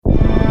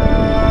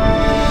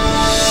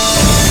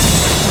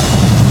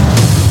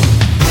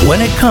When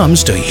it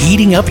comes to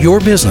heating up your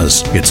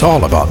business, it's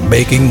all about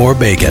making more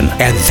bacon,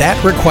 and that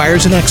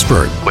requires an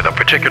expert with a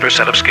particular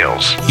set of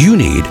skills. You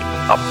need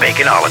a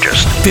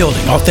baconologist.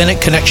 Building authentic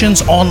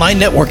connections, online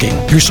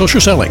networking, your social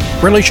selling,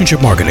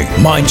 relationship marketing,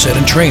 mindset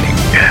and training.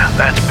 Yeah,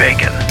 that's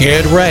bacon.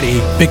 Get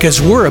ready,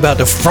 because we're about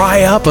to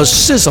fry up a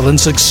sizzling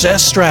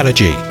success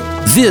strategy.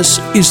 This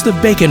is the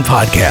Bacon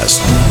Podcast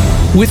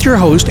with your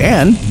host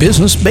and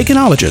business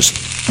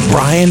baconologist,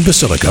 Brian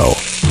Basilico.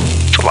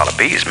 It's a lot of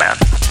bees, man.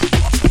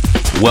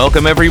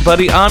 Welcome,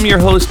 everybody. I'm your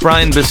host,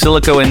 Brian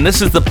Basilico, and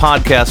this is the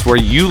podcast where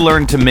you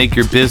learn to make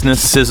your business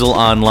sizzle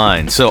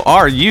online. So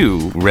are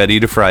you ready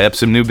to fry up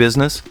some new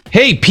business?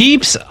 Hey,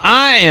 peeps.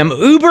 I am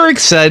uber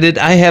excited.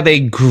 I have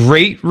a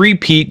great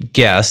repeat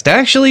guest.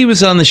 Actually, he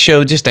was on the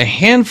show just a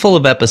handful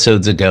of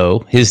episodes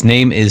ago. His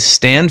name is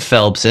Stan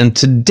Phelps, and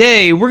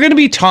today we're going to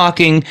be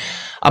talking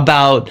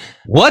about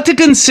what to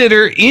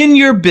consider in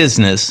your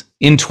business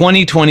in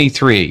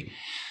 2023.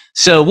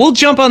 So we'll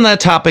jump on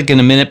that topic in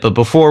a minute, but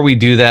before we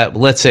do that,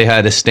 let's say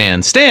hi to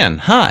Stan. Stan,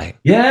 hi.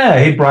 Yeah,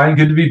 hey Brian,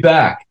 good to be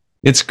back.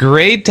 It's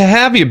great to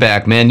have you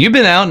back, man. You've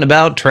been out and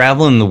about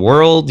traveling the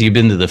world. You've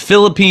been to the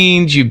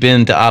Philippines. You've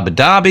been to Abu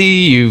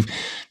Dhabi. You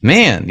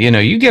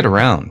get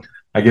around.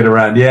 I get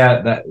around.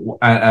 Yeah,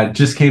 I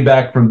just came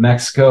back from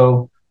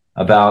Mexico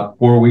about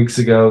 4 weeks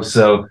ago.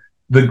 So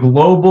the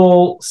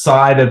global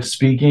side of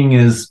speaking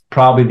is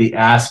probably the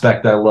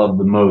aspect I love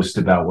the most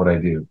about what I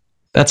do.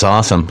 That's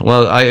awesome.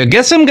 Well, I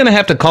guess I'm going to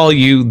have to call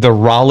you the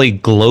Raleigh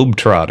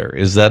Globetrotter.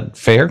 Is that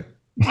fair?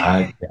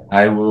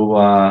 I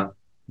will,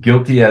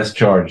 guilty as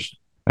charged.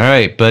 All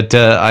right. But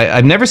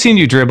I've never seen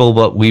you dribble,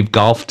 but we've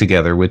golfed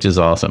together, which is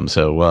awesome.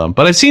 So,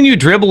 but I've seen you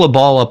dribble a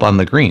ball up on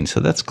the green.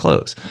 So that's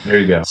close. There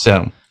you go.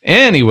 So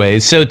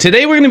anyways, so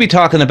today we're going to be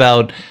talking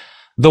about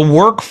the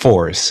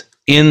workforce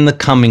in the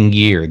coming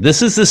year.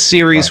 This is the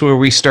series where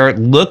we start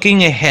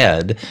looking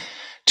ahead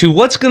to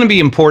what's going to be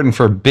important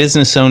for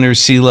business owners,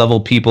 C-level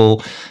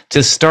people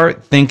to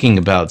start thinking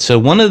about. So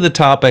one of the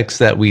topics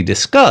that we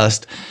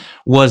discussed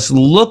was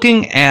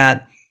looking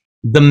at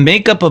the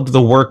makeup of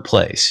the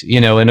workplace,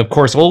 and of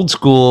course, old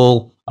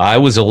school. I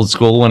was old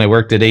school when I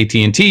worked at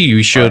AT&T.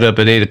 You showed up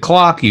at 8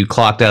 o'clock, you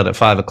clocked out at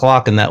 5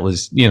 o'clock, and that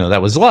was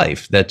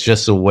life. That's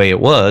just the way it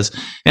was.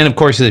 And of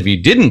course, if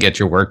you didn't get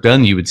your work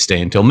done, you would stay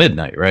until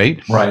midnight,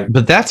 right? Right.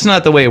 But that's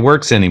not the way it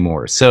works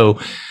anymore. So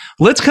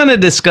let's kind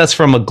of discuss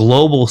from a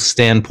global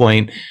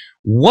standpoint,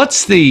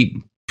 what's the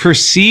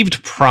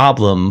perceived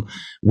problem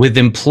with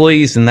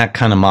employees in that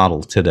kind of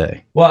model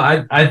today?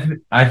 Well,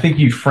 I think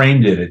you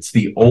framed it. It's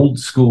the old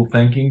school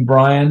thinking,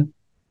 Brian,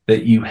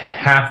 that you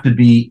have to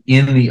be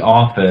in the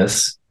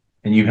office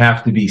and you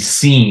have to be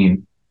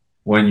seen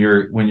when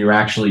you're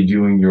actually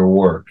doing your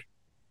work.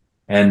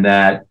 And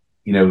that,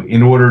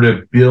 in order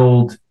to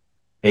build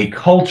a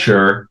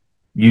culture,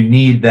 you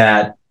need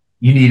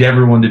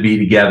everyone to be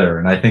together.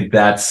 And I think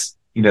that's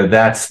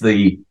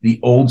the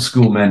old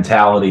school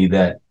mentality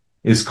that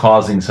is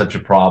causing such a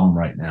problem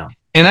right now.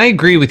 And I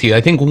agree with you.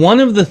 I think one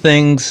of the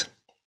things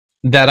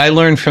that I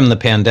learned from the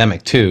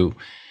pandemic too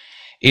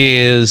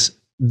is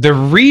the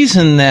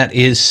reason that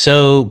is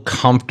so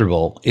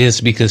comfortable is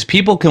because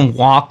people can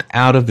walk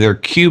out of their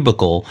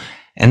cubicle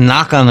and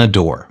knock on a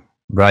door,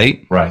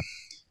 right? Right.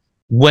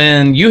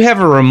 When you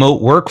have a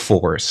remote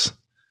workforce,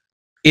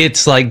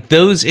 it's like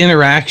those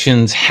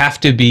interactions have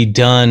to be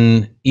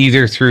done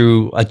either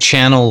through a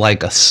channel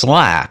like a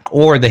Slack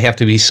or they have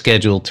to be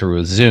scheduled through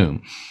a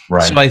Zoom.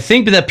 Right. So I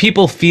think that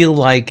people feel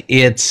like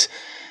it's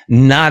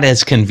not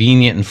as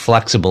convenient and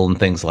flexible and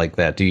things like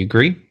that. Do you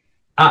agree?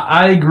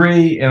 I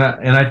agree. And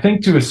I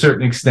think to a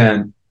certain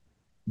extent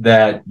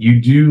that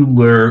you do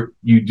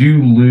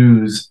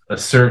lose a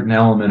certain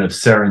element of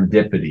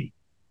serendipity,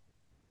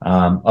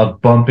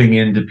 of bumping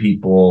into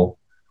people,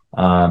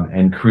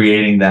 and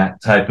creating that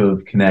type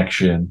of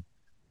connection.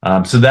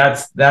 So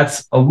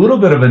that's a little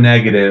bit of a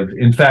negative.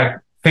 In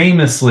fact,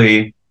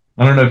 famously,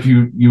 I don't know if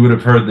you would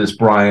have heard this,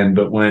 Brian,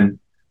 but when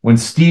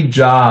Steve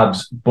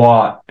Jobs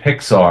bought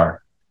Pixar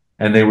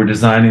and they were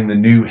designing the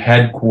new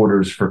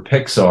headquarters for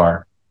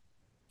Pixar,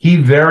 he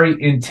very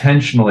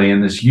intentionally,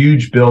 in this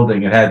huge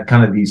building, it had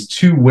kind of these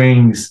two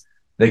wings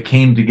that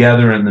came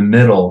together in the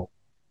middle.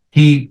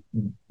 He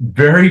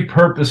very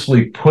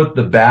purposefully put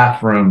the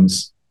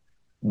bathrooms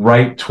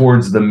right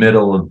towards the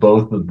middle of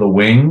both of the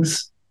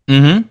wings,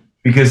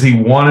 because he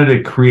wanted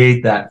to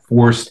create that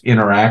forced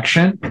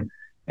interaction.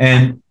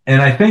 And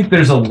I think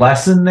there's a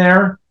lesson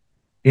there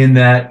in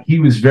that he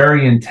was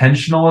very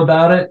intentional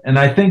about it. And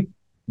I think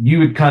you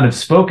had kind of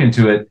spoken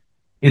to it.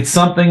 It's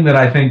something that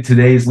I think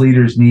today's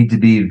leaders need to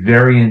be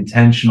very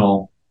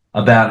intentional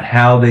about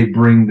how they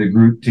bring the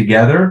group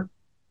together,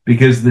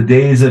 because the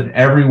days of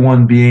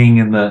everyone being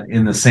in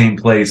the same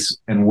place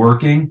and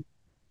working,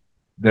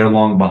 they're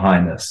long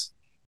behind us.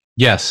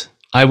 Yes,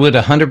 I would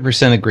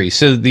 100% agree.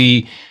 So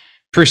the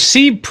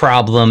perceived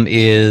problem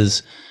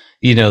is,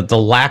 the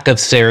lack of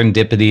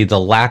serendipity, the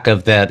lack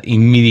of that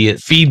immediate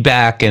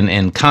feedback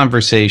and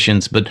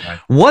conversations. But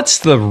what's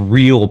the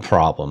real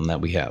problem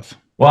that we have?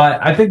 Well,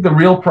 I think the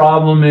real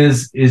problem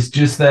is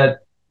just that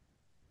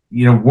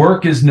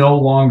work is no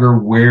longer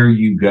where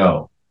you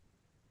go.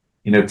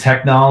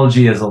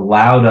 Technology has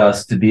allowed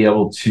us to be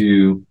able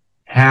to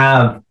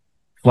have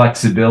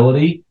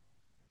flexibility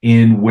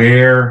in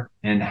where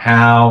and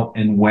how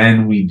and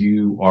when we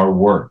do our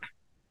work.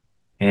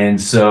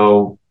 And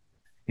so,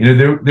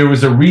 there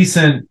was a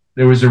recent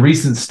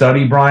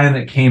study, Brian,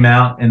 that came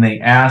out, and they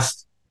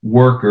asked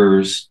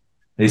workers,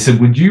 they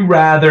said, would you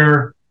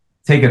rather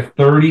take a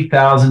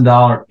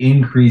 $30,000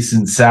 increase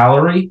in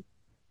salary,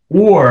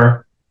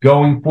 or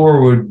going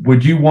forward,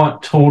 would you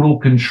want total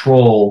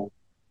control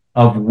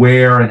of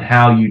where and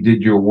how you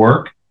did your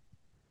work?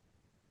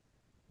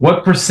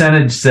 What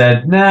percentage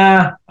said,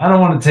 nah, I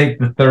don't want to take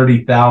the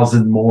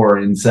 30,000 more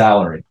in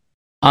salary?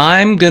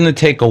 I'm going to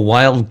take a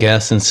wild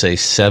guess and say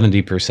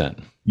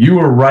 70%. You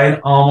were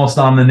right, almost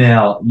on the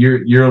nail.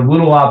 You're a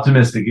little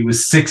optimistic. It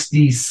was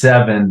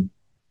 67%.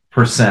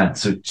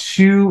 So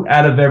 2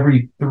 out of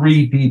every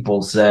 3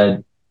 people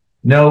said,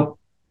 nope,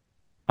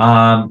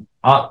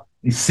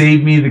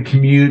 save me the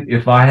commute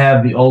if I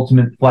have the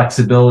ultimate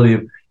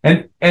flexibility.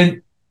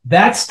 And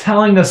that's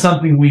telling us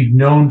something we've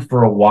known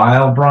for a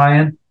while,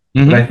 Brian.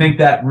 Mm-hmm. But I think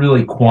that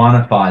really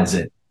quantifies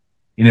it.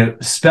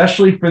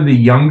 Especially for the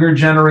younger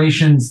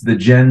generations, the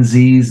Gen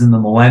Zs and the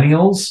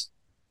millennials,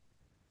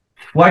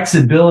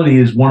 flexibility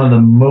is one of the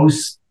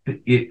most,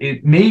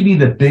 it may be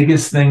the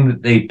biggest thing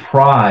that they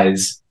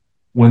prize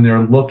when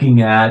they're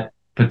looking at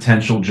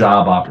potential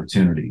job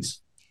opportunities.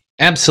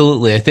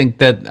 Absolutely. I think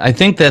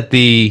that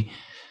the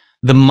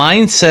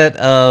mindset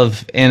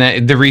of,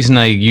 and the reason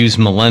I use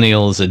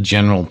millennial as a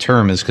general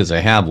term is because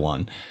I have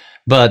one,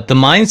 but the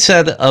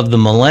mindset of the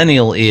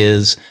millennial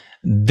is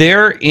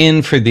they're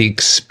in for the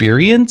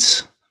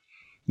experience.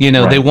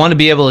 Right. They want to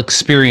be able to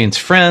experience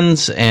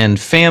friends and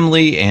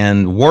family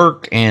and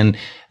work, and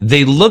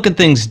they look at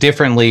things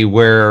differently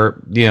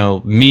where,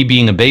 me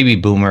being a baby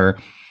boomer,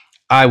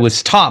 I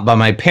was taught by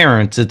my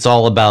parents, it's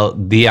all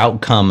about the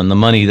outcome and the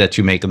money that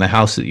you make and the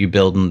house that you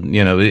build. And,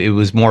 it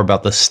was more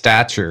about the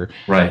stature.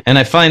 Right. And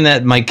I find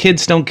that my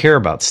kids don't care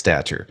about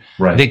stature.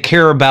 Right. They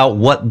care about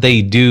what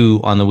they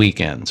do on the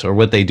weekends or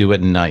what they do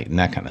at night and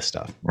that kind of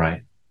stuff.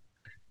 Right.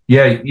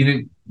 Yeah.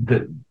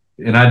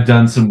 And I've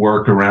done some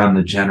work around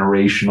the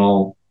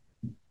generational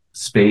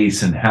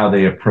space and how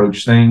they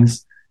approach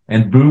things.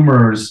 And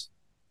boomers,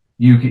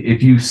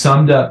 if you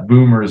summed up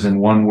boomers in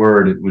one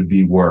word, it would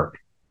be work.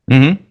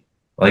 Mm-hmm.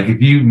 Like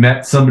if you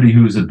met somebody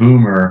who's a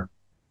boomer,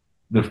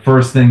 the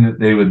first thing that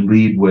they would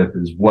lead with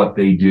is what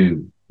they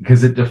do,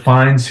 because it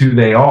defines who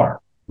they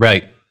are.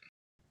 Right.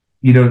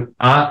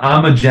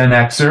 I'm a Gen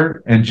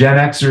Xer, and Gen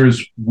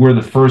Xers were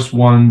the first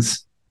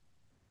ones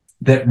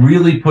that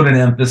really put an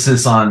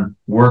emphasis on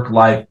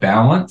work-life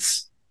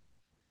balance.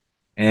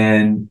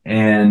 And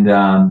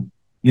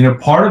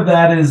part of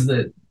that is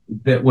that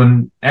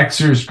when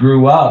Xers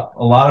grew up,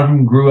 a lot of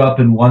them grew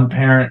up in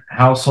one-parent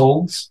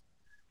households.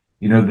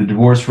 The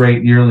divorce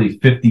rate nearly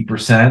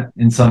 50%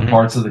 in some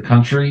parts of the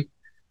country.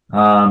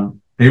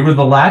 They were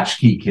the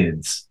latchkey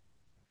kids.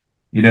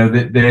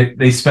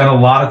 They spent a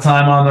lot of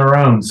time on their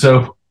own.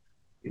 So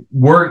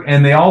work,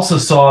 and they also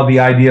saw the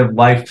idea of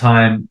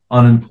lifetime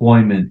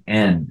unemployment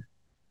end.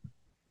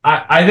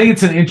 I think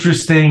it's I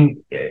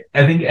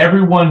think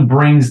everyone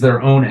brings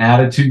their own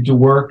attitude to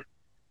work,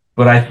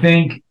 but I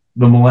think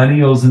the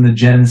millennials and the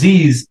Gen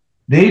Zs,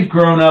 they've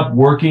grown up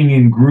working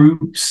in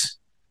groups,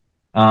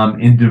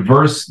 in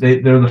diverse,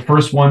 they're the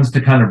first ones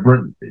to kind of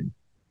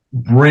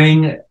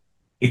bring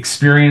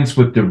experience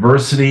with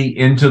diversity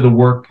into the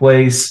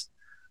workplace.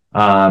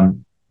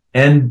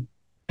 And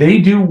they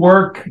do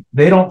work.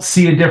 They don't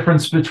see a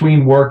difference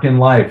between work and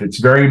life. It's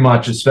very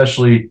much,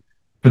 especially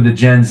for the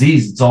Gen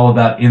Zs, it's all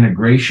about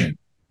integration,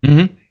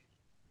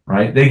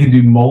 right? They can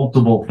do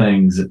multiple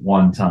things at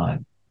one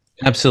time.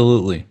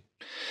 Absolutely.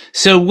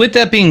 So with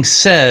that being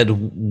said,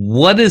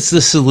 what is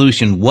the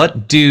solution?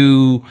 What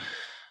do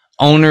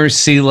owners,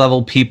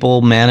 C-level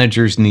people,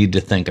 managers need to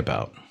think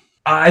about?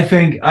 I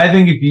think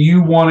if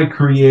you want to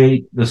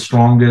create the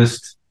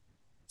strongest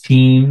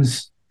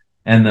teams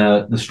and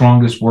the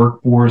strongest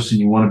workforce,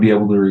 and you want to be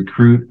able to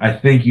recruit, I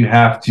think you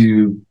have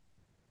to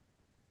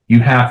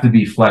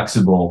be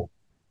flexible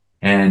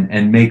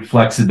and make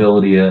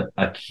flexibility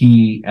a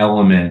key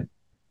element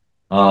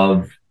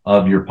of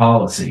your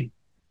policy,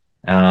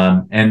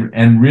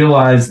 and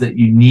realize that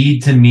you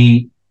need to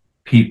meet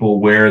people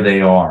where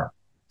they are.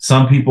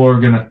 Some people are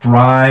going to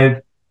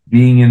thrive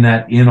being in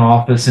that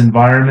in-office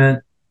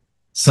environment.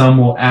 Some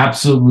will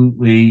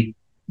absolutely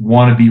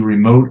want to be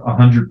remote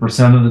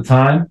 100% of the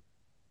time.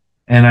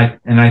 And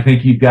I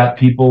think you've got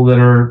people that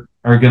are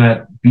going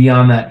to be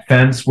on that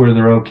fence where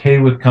they're okay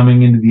with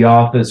coming into the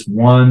office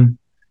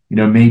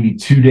maybe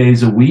 2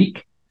 days a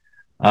week.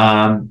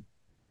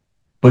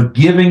 But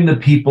giving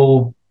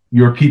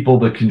your people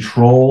the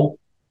control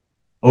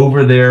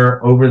over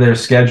their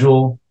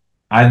schedule,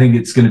 I think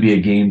it's going to be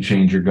a game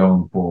changer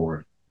going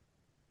forward.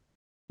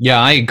 Yeah,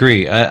 I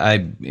agree. I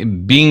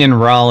being in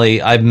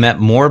Raleigh, I've met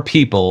more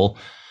people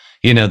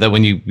that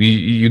when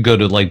you go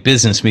to like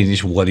business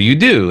meetings, what do you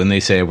do? And they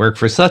say, I work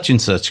for such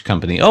and such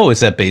company. Oh,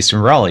 is that based in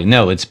Raleigh?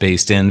 No, it's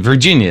based in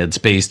Virginia. It's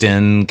based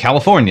in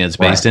California. It's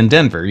based in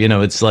Denver.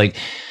 It's like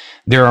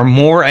there are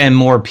more and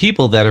more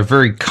people that are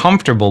very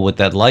comfortable with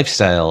that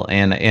lifestyle.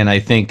 And I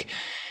think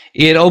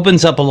it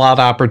opens up a lot of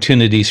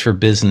opportunities for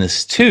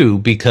business too,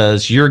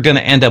 because you're going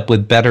to end up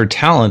with better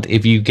talent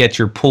if you get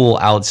your pool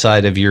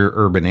outside of your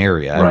urban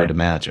area, I would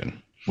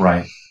imagine.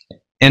 Right.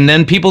 And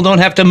then people don't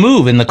have to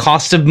move, and the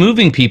cost of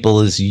moving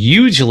people is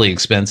hugely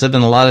expensive.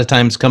 And a lot of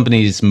times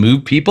companies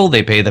move people,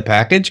 they pay the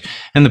package,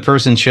 and the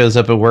person shows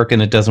up at work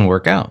and it doesn't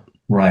work out.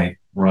 Right.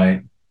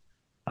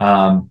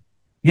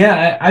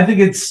 Yeah, I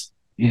think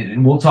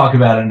and we'll talk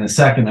about it in a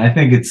second. I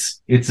think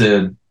it's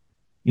a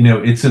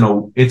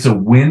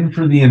win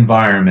for the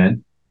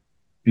environment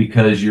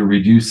because you're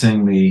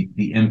reducing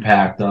the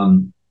impact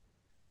on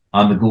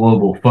the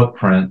global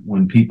footprint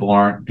when people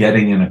aren't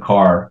getting in a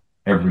car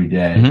every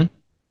day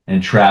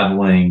and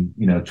traveling,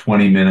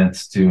 20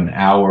 minutes to an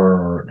hour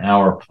or an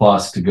hour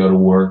plus to go to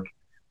work.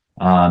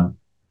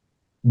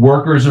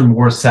 Workers are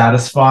more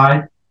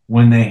satisfied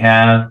when they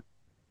have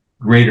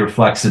greater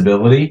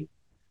flexibility.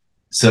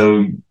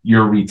 So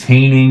you're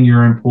retaining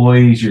your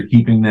employees, you're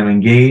keeping them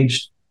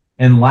engaged.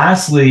 And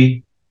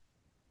lastly,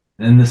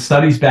 and the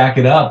studies back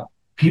it up,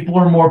 people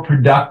are more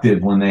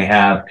productive when they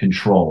have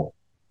control.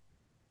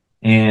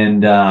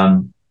 And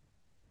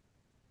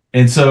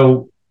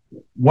so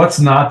what's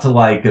not to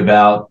like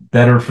about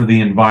better for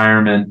the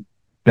environment,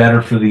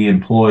 better for the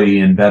employee,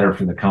 and better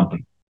for the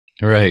company?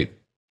 Right.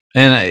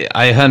 And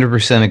I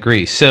 100%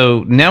 agree.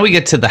 So now we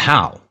get to the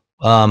how.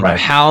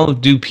 How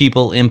do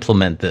people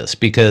implement this?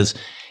 Because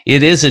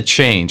it is a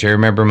change. I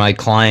remember my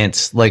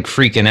clients like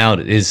freaking out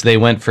is they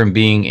went from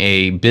being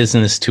a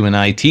business to an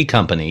IT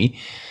company,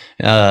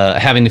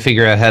 having to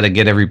figure out how to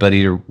get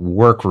everybody to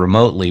work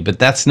remotely. But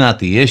that's not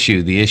the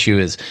issue. The issue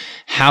is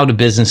how do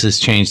businesses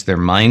change their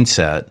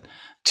mindset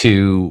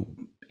to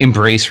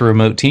embrace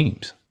remote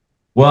teams?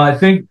 Well, I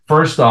think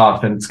first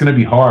off, and it's going to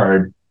be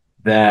hard,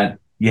 that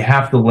you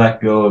have to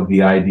let go of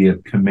the idea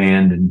of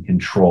command and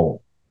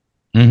control.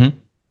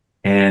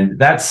 And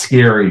that's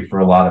scary for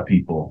a lot of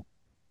people.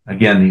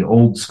 Again, the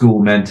old school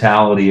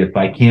mentality, if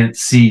I can't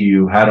see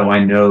you, how do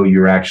I know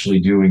you're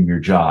actually doing your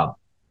job?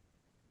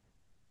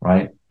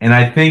 Right? And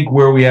I think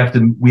where we have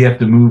to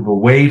move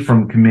away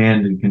from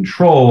command and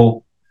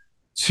control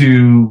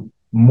to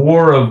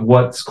more of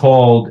what's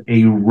called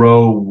a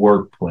ROW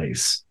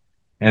workplace.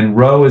 And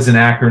ROW is an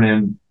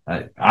acronym.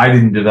 I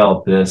didn't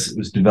develop this. It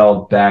was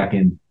developed back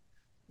in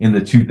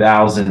the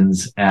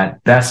 2000s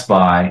at Best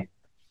Buy.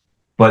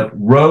 But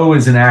ROW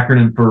is an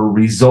acronym for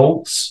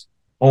results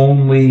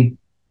only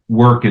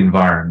work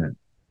environment.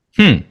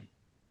 And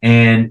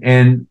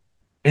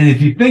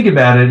if you think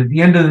about it, at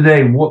the end of the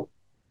day, what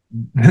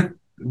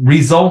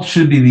results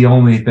should be the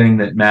only thing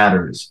that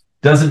matters.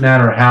 Doesn't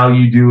matter how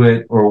you do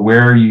it or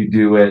where you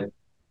do it,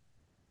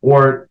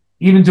 or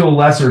even to a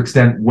lesser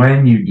extent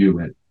when you do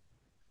it.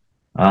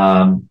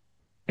 And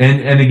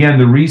again,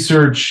 the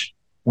research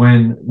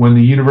when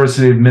the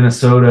University of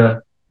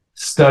Minnesota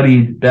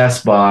studied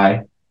Best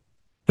Buy,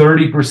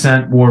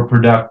 30% more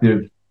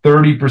productive,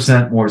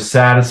 30% more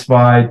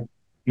satisfied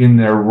in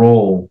their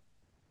role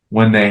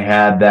when they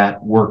had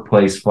that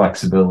workplace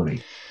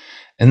flexibility.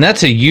 And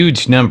that's a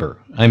huge number.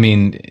 I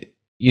mean,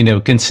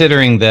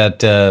 considering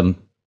that,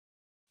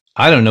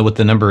 I don't know what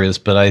the number is,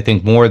 but I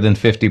think more than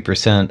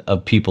 50%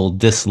 of people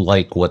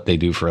dislike what they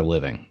do for a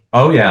living.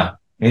 Oh, yeah.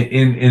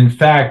 In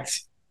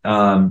fact,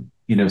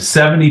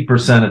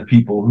 70% of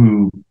people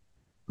who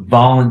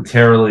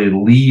voluntarily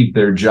leave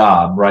their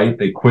job, right?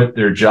 They quit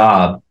their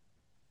job.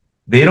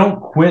 They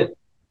don't quit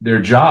their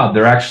job.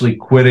 They're actually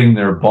quitting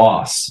their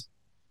boss.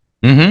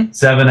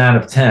 7 out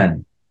of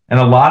 10. And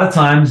a lot of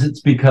times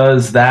it's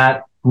because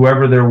that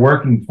whoever they're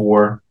working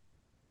for,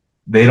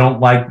 they don't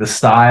like the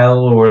style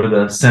or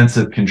the sense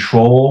of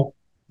control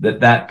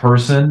that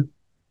person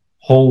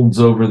holds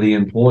over the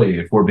employee,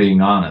 if we're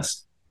being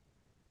honest.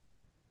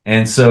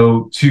 And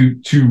so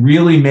to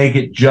really make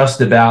it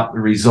just about the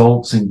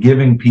results and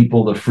giving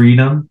people the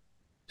freedom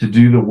to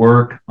do the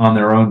work on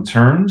their own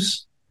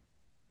terms,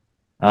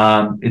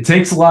 it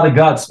takes a lot of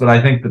guts, but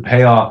I think the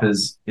payoff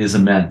is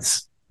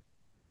immense.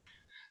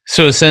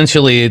 So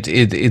essentially,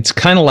 it's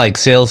kind of like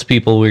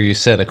salespeople where you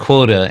set a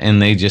quota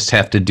and they just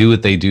have to do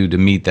what they do to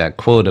meet that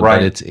quota.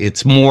 Right. But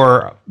it's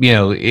more,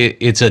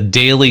 it's a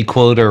daily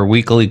quota or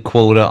weekly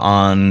quota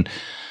on,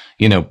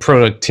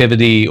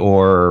 productivity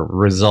or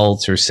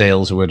results or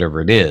sales or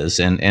whatever it is.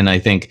 And I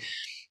think,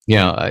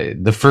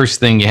 the first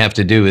thing you have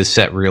to do is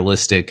set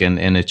realistic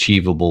and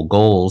achievable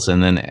goals,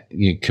 and then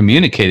you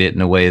communicate it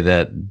in a way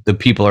that the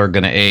people are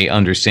going to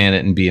understand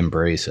it and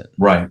embrace it.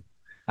 Right.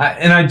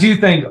 And I do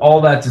think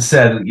all that to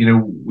say,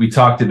 we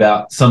talked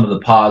about some of the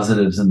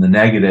positives and the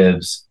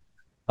negatives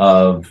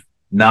of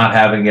not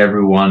having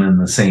everyone in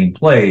the same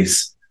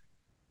place.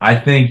 I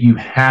think you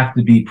have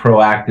to be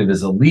proactive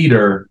as a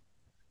leader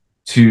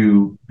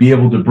to be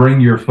able to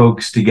bring your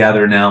folks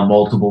together now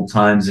multiple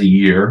times a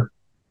year,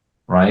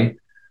 right?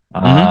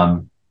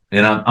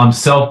 and I'm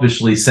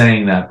selfishly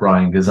saying that,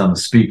 Brian, because I'm a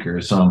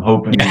speaker. So I'm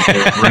hoping that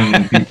they're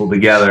bringing people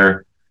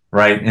together,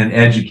 right, and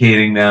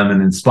educating them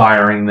and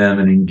inspiring them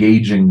and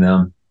engaging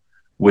them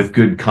with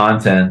good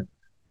content.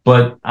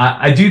 But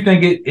I do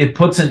think it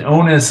puts an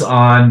onus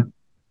on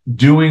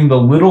doing the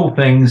little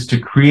things to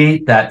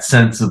create that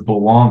sense of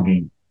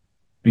belonging,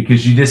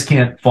 because you just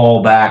can't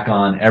fall back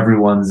on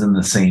everyone's in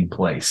the same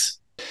place.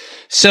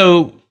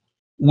 So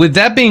with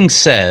that being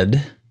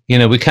said,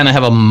 we kind of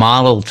have a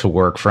model to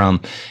work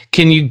from.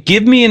 Can you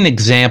give me an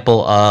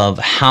example of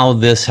how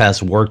this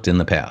has worked in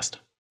the past?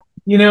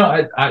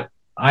 I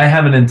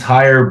have an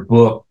entire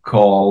book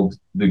called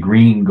The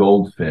Green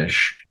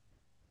Goldfish.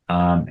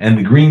 And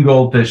the green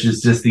goldfish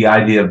is just the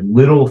idea of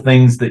little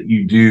things that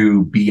you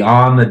do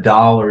beyond the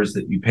dollars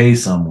that you pay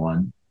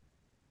someone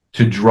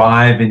to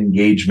drive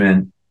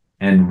engagement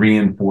and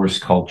reinforce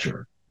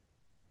culture.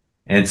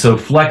 And so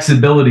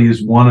flexibility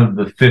is one of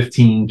the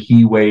 15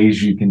 key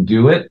ways you can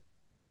do it.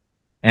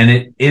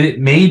 And it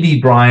may be,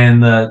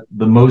 Brian, the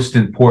most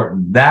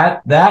important.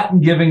 That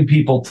and giving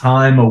people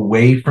time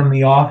away from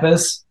the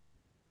office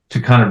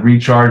to kind of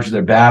recharge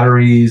their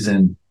batteries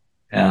and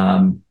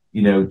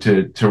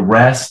to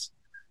rest.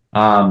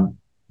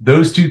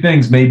 Those two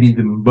things may be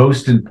the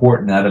most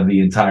important out of the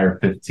entire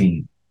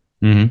 15.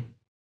 Mm-hmm.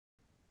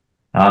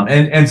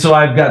 And so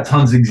I've got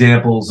tons of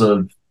examples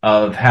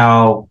of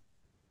how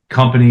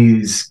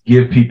companies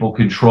give people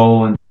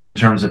control in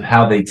terms of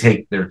how they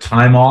take their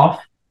time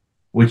off,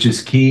 which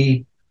is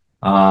key.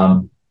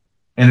 And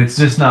it's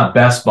just not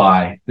Best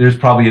Buy. There's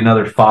probably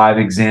another 5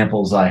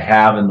 examples I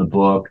have in the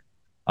book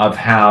of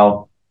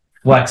how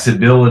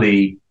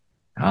flexibility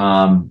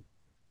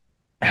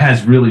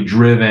has really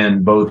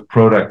driven both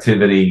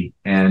productivity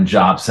and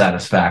job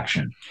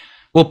satisfaction.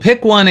 Well,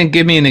 pick one and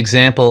give me an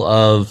example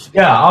of.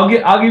 Yeah,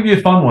 I'll give you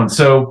a fun one.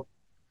 So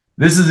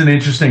this is an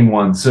interesting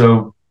one.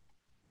 So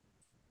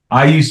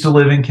I used to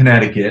live in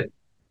Connecticut,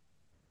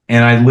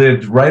 and I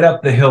lived right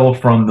up the hill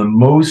from the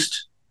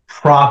most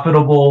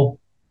profitable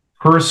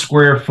per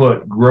square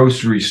foot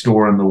grocery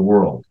store in the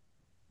world.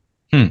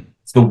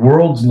 It's the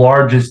world's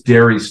largest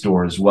dairy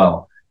store as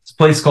well. It's a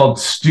place called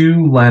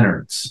Stu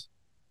Leonard's.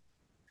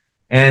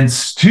 And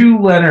Stu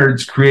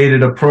Leonard's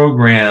created a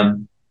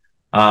program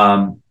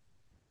called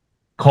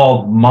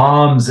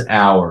Mom's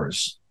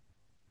Hours.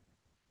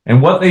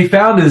 And what they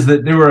found is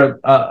that there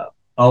were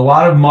a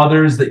lot of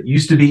mothers that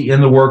used to be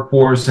in the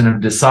workforce and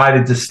have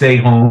decided to stay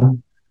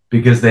home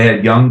because they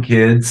had young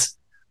kids,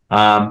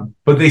 but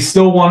they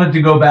still wanted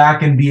to go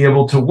back and be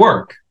able to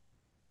work.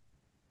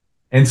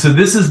 And so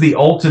this is the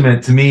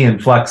ultimate, to me, in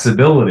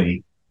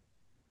flexibility.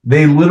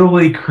 They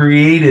literally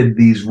created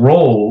these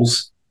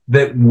roles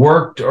that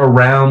worked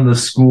around the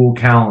school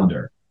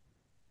calendar.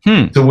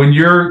 So when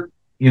you're,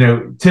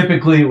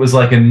 typically it was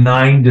like a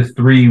 9 to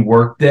 3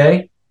 work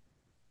day,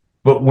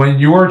 but when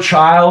your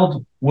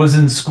child was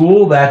in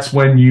school, that's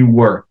when you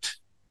worked.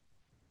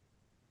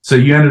 So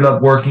you ended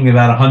up working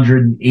about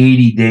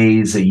 180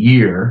 days a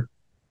year.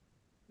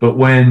 But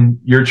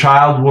when your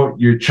child or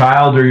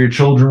your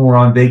children were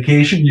on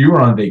vacation, you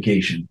were on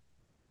vacation.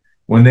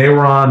 When they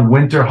were on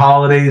winter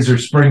holidays or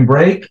spring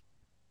break,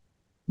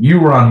 you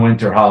were on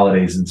winter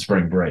holidays and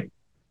spring break.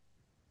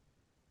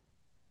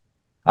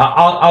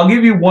 I'll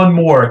give you one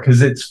more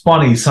because it's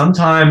funny.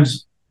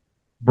 Sometimes,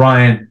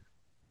 Brian,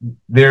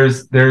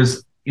 there's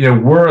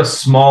we're a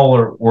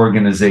smaller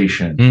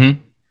organization.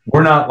 Mm-hmm.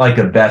 We're not like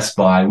a Best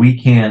Buy.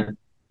 We can't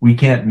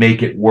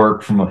make it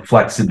work from a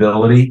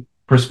flexibility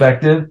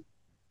perspective.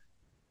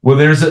 Well,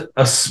 there's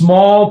a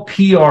small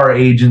PR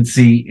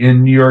agency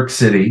in New York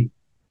City,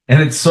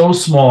 and it's so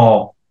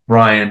small,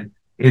 Brian.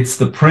 It's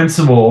the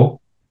principal,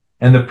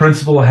 and the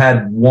principal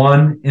had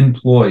one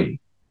employee.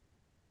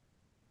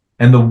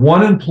 And the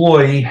one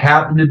employee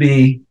happened to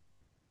be,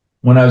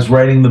 when I was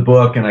writing the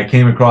book and I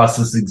came across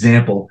this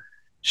example,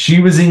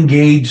 she was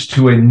engaged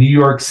to a New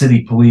York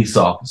City police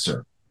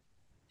officer.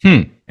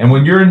 And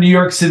when you're a New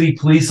York City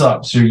police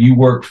officer, you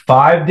work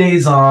 5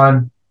 days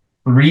on,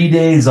 3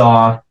 days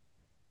off,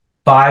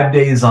 5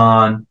 days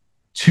on,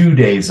 2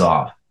 days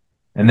off.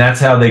 And that's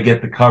how they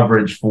get the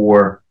coverage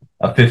for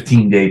a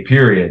 15-day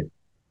period.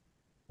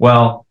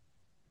 Well,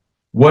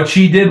 what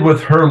she did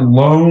with her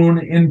lone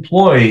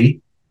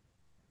employee,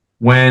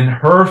 when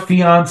her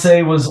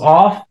fiance was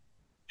off,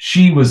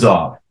 she was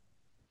off.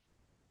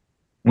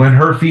 When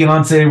her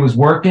fiance was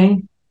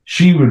working,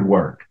 she would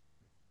work.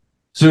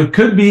 So it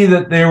could be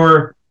that there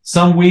were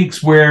some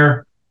weeks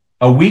where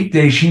a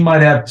weekday she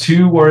might have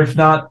 2 or if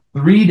not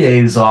 3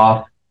 days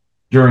off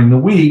during the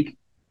week,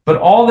 but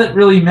all that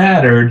really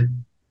mattered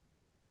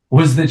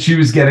was that she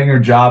was getting her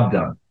job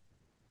done.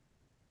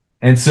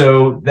 And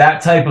so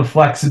that type of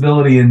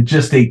flexibility in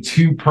just a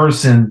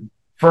 2-person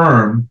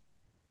firm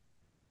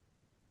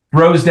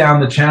throws down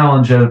the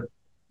challenge of,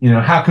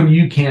 how come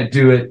you can't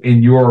do it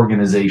in your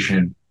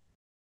organization?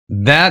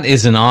 That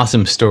is an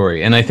awesome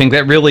story. And I think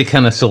that really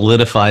kind of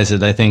solidifies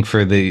it, I think,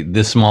 for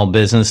the small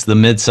business, the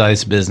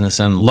mid-sized business,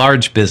 and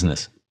large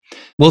business.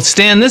 Well,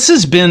 Stan, this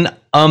has been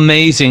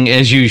amazing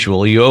as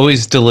usual. You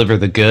always deliver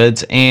the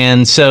goods.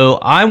 And so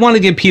I want to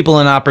give people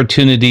an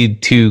opportunity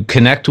to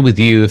connect with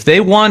you. If they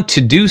want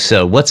to do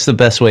so, what's the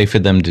best way for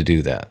them to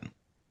do that?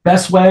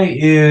 Best way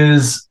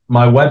is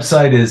my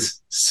website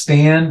is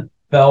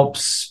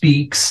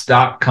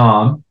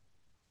stanphelpsspeaks.com.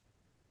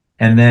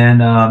 And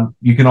then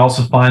you can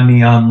also find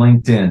me on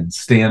LinkedIn,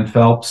 Stan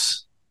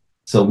Phelps.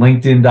 So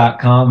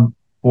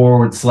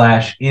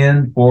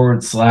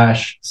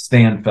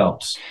linkedin.com/in/Stan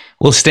Phelps.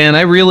 Well, Stan,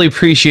 I really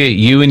appreciate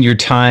you and your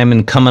time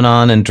and coming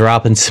on and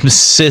dropping some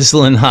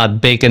sizzling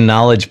hot bacon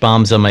knowledge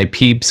bombs on my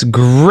peeps.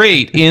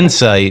 Great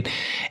insight.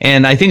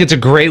 And I think it's a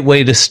great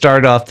way to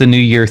start off the new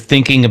year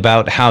thinking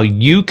about how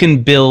you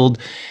can build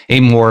a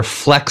more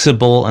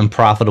flexible and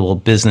profitable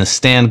business.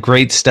 Stan,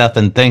 great stuff.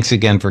 And thanks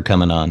again for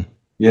coming on.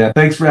 Yeah,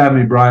 thanks for having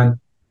me, Brian.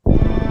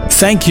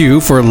 Thank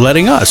you for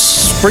letting us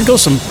sprinkle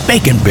some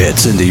bacon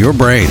bits into your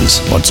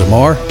brains. Want some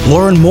more?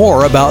 Learn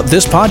more about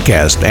this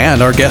podcast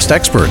and our guest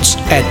experts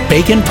at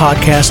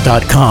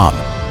baconpodcast.com.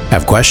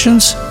 Have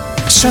questions?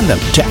 Send them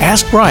to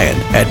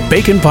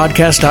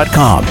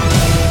askbrian@baconpodcast.com.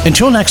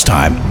 Until next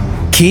time,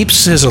 keep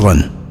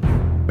sizzling.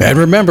 And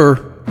remember,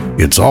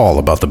 it's all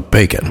about the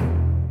bacon.